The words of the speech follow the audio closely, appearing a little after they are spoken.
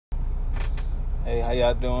Hey, how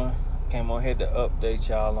y'all doing? Came on here to update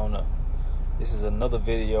y'all on this is another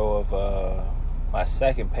video of my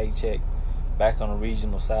second paycheck back on the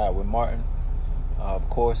regional side with Marten. Of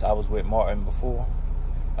course, I was with Marten before.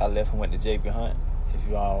 I left and went to JB Hunt, if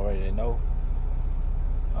you already know.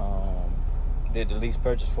 Did the lease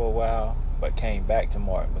purchase for a while, but came back to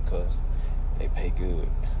Marten because they pay good.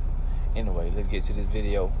 Anyway, let's get to this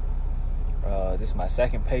video. This is my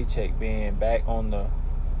second paycheck being back on the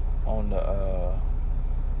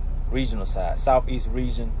regional side, Southeast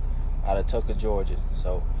Region, out of Tucker, Georgia.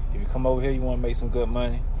 So if you come over here, you want to make some good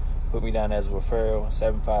money, put me down as a referral.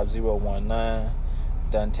 75019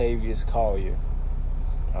 Duntavius Collier.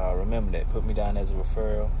 Remember that. Put me down as a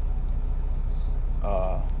referral.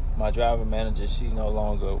 My driver manager, she's no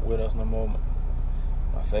longer with us no more.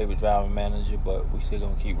 My favorite driver manager, but we still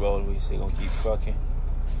gonna keep rolling. We still gonna keep trucking,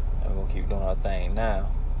 and we're gonna keep doing our thing. Now,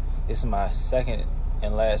 this is my second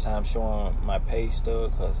and last time showing my pay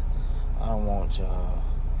stub, because I don't want y'all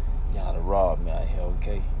to rob me out here,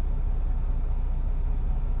 okay?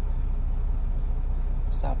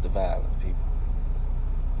 Stop the violence, people.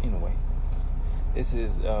 Anyway, this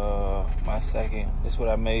is my second. This is what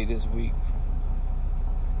I made this week.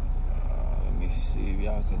 Let me see if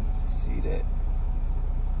y'all can see that.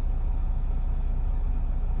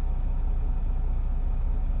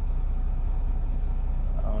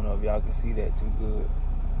 I don't know if y'all can see that too good.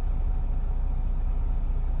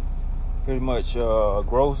 Pretty much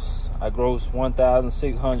gross, I grossed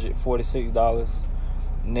 $1,646.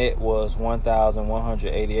 Net was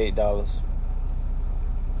 $1,188.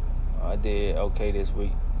 I did okay this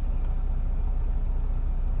week.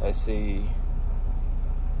 Let's see.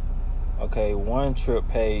 Okay, one trip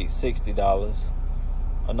paid $60.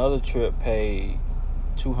 Another trip paid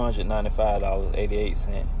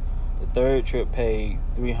 $295.88. The third trip paid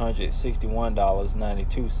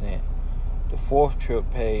 $361.92. The fourth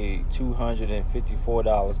trip paid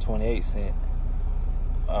 $254.28.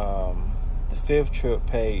 The fifth trip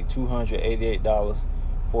paid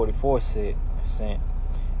 $288.44.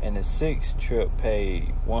 And the sixth trip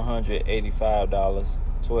paid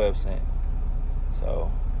 $185.12.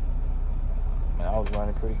 So, man, I was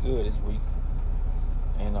running pretty good this week.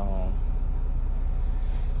 And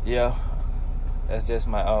yeah, that's just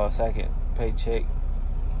my second paycheck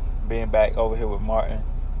being back over here with Marten.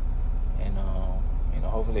 And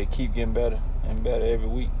hopefully it keep getting better and better every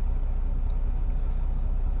week.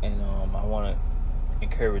 And I want to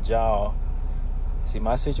encourage y'all. See,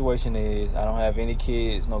 my situation is I don't have any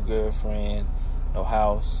kids, no girlfriend, no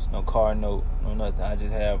house, no car note, no nothing. I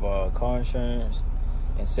just have car insurance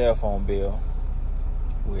and cell phone bill,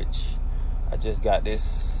 which I just got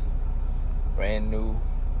this brand new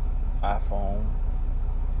iPhone.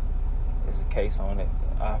 There's a case on it,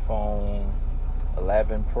 iPhone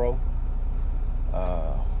 11 Pro.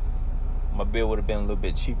 My bill would have been a little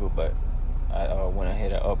bit cheaper, but I went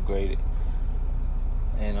ahead and upgraded.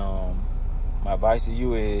 And my advice to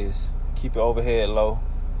you is keep your overhead low.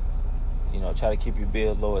 Try to keep your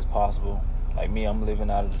bill low as possible. Like me, I'm living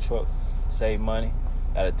out of the truck, save money.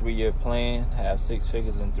 Got a 3-year plan, have 6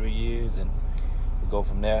 figures in 3 years, and we go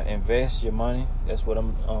from there. Invest your money. That's what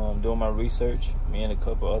I'm doing my research. Me and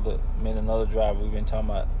another driver, we've been talking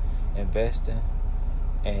about investing.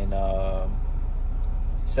 And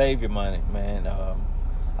save your money, man. I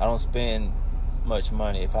don't spend much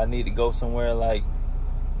money. If I need to go somewhere, like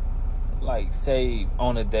say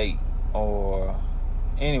on a date or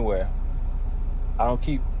anywhere, I don't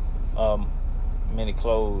keep many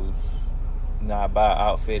clothes. I buy an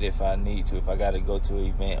outfit if I need to, if I got to go to an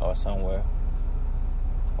event or somewhere,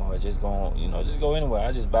 or just go anywhere.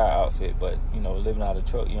 I just buy an outfit. But living out of the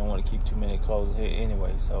truck, you don't want to keep too many clothes here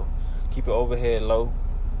anyway. So keep your overhead low.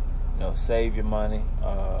 Save your money.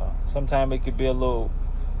 Sometimes it could be a little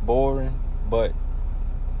boring, but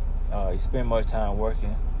you spend much time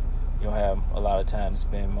working, you don't have a lot of time to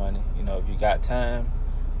spend money. If you got time,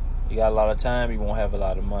 you got a lot of time, you won't have a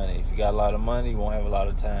lot of money. If you got a lot of money, you won't have a lot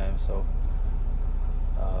of time. So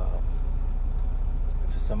for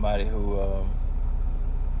somebody who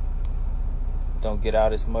don't get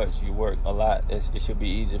out as much, you work a lot, it should be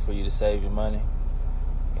easier for you to save your money.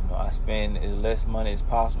 I spend as less money as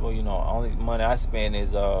possible. Only money I spend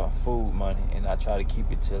is food money, and I try to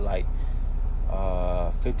keep it to like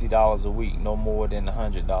 $50 a week, no more than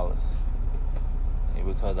 $100,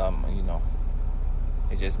 because I'm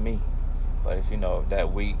it's just me. But if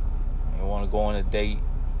that week you want to go on a date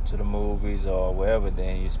to the movies or wherever,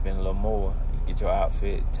 then you spend a little more. You get your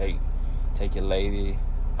outfit, take your lady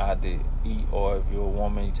out to eat, or if you're a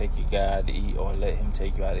woman, you take your guy out to eat, or let him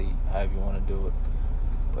take you out to eat, however you want to do it.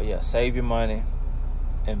 But yeah, save your money,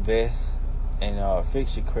 invest, and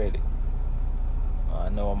fix your credit. I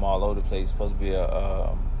know I'm all over the place. It's supposed to be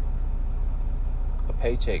a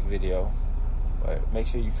paycheck video, but make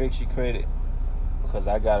sure you fix your credit, because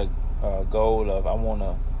I got a goal of I want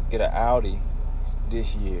to get an Audi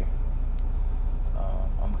this year.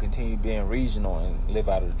 I'm gonna continue being regional and live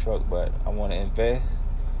out of the truck, but I want to invest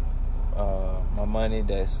my money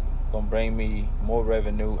that's gonna bring me more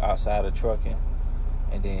revenue outside of trucking,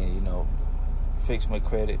 and then, you know, fix my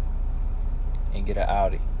credit and get an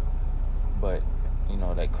Audi. But, you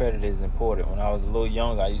know, that credit is important. When I was a little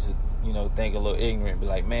younger, I used to, you know, think a little ignorant, be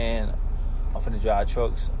like, man, I'm finna drive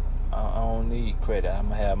trucks, I don't need credit, I'm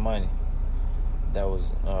gonna have money. That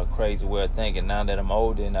was a crazy way of thinking. Now that I'm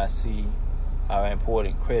older and I see how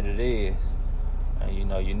important credit is, and you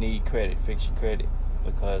know, you need credit, fix your credit,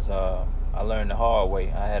 because I learned the hard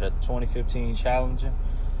way. I had a 2015 Challenger.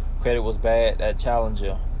 Credit was bad. That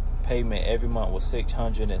Challenger payment every month was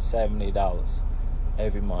 $670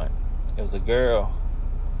 every month. It was a girl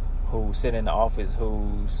who sit in the office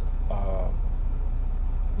who's,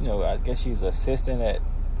 you know, I guess she's an assistant at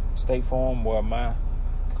State Farm where my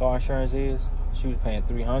car insurance is. She was paying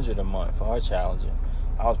 $300 a month for her Challenger.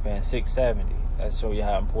 I was paying $670. That shows you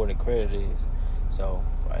how important credit is. So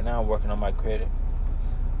right now I'm working on my credit.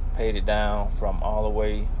 Paid it down from all the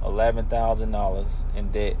way $11,000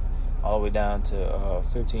 in debt all the way down to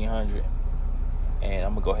 $1,500, and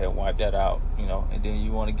I'm gonna go ahead and wipe that out, you know. And then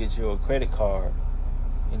you want to get you a credit card,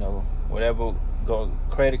 you know, whatever. Go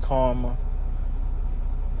Credit Karma.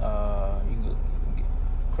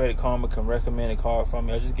 Credit Karma can recommend a card from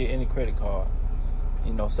me. Or just get any credit card.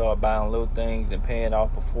 You know, start buying little things and paying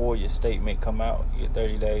off before your statement come out. You get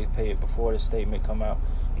 30 days, pay it before the statement come out,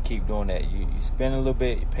 and keep doing that. You spend a little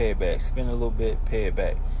bit, you pay it back. Spend a little bit, pay it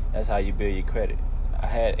back. That's how you build your credit. I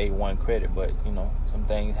had A1 credit, but you know, some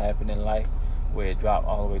things happen in life where it dropped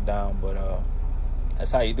all the way down. But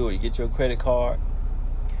that's how you do it. You get your credit card.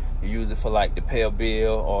 You use it for like to pay a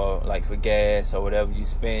bill or like for gas or whatever you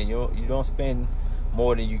spend. You don't spend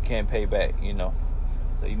more than you can pay back, you know.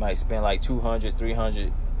 So you might spend like $200,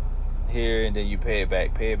 $300 here, and then you pay it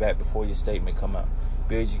back. Pay it back before your statement come out.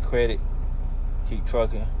 Build your credit. Keep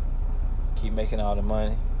trucking. Keep making all the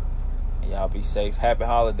money. And y'all be safe. Happy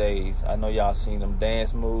holidays. I know y'all seen them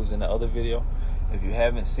dance moves in the other video. If you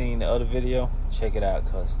haven't seen the other video, check it out,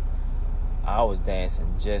 because I was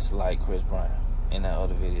dancing just like Chris Brown in that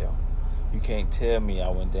other video. You can't tell me I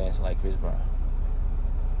wasn't dancing like Chris Brown.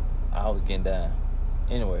 I was getting down.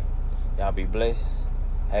 Anyway, y'all be blessed.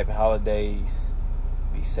 Happy holidays.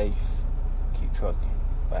 Be safe. Keep trucking.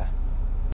 Bye.